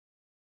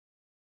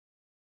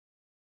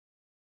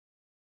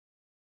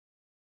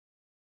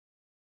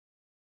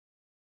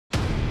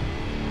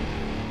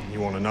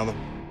You want another?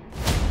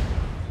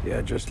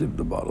 Yeah, just leave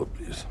the bottle,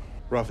 please.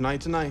 Rough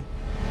night tonight.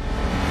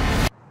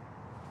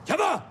 Come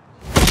on!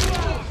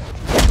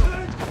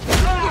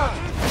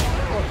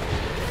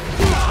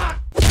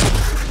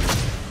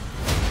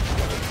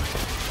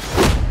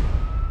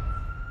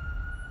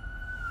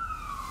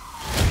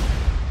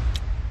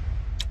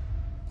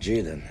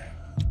 Jaden,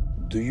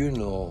 do you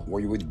know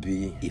where you would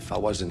be if I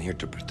wasn't here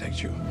to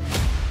protect you?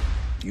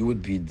 You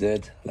would be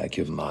dead like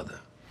your mother.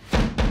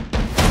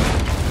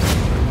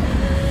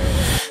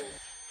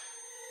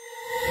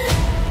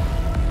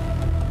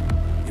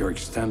 Your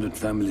extended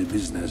family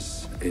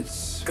business,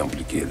 it's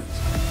complicated.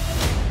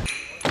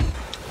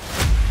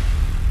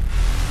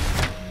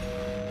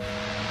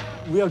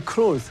 We are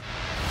close.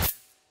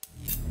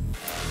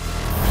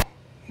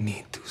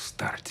 Need to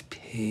start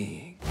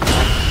paying.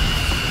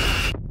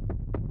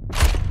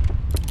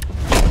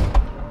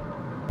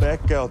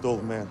 Back out,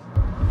 old man.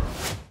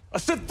 I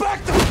said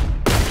back the...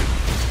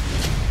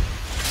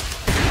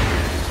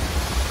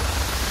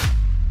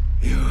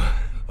 You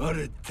are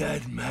a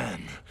dead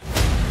man.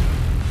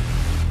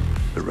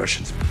 The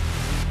Russians,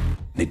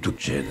 they took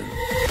Jaden.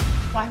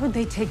 Why would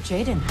they take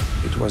Jaden?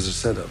 It was a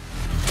setup.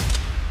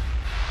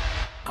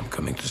 I'm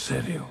coming to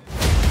save you.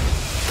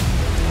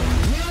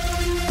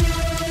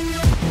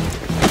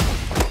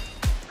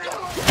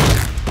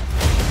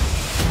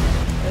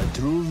 A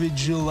true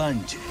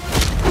vigilante.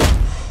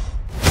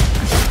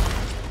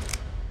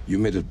 You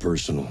made it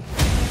personal.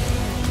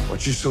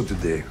 What you saw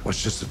today was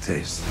just a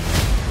taste.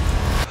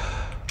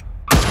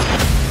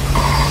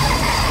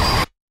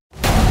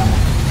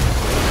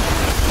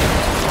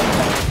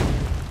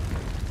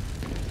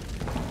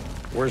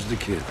 Where's the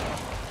kid?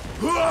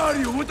 Who are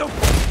you? What the...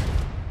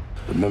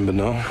 Remember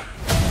now?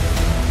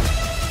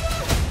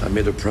 I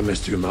made a promise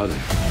to your mother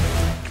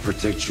to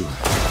protect you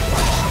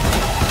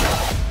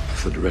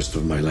for the rest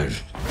of my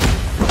life.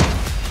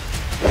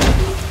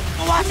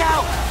 Watch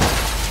out!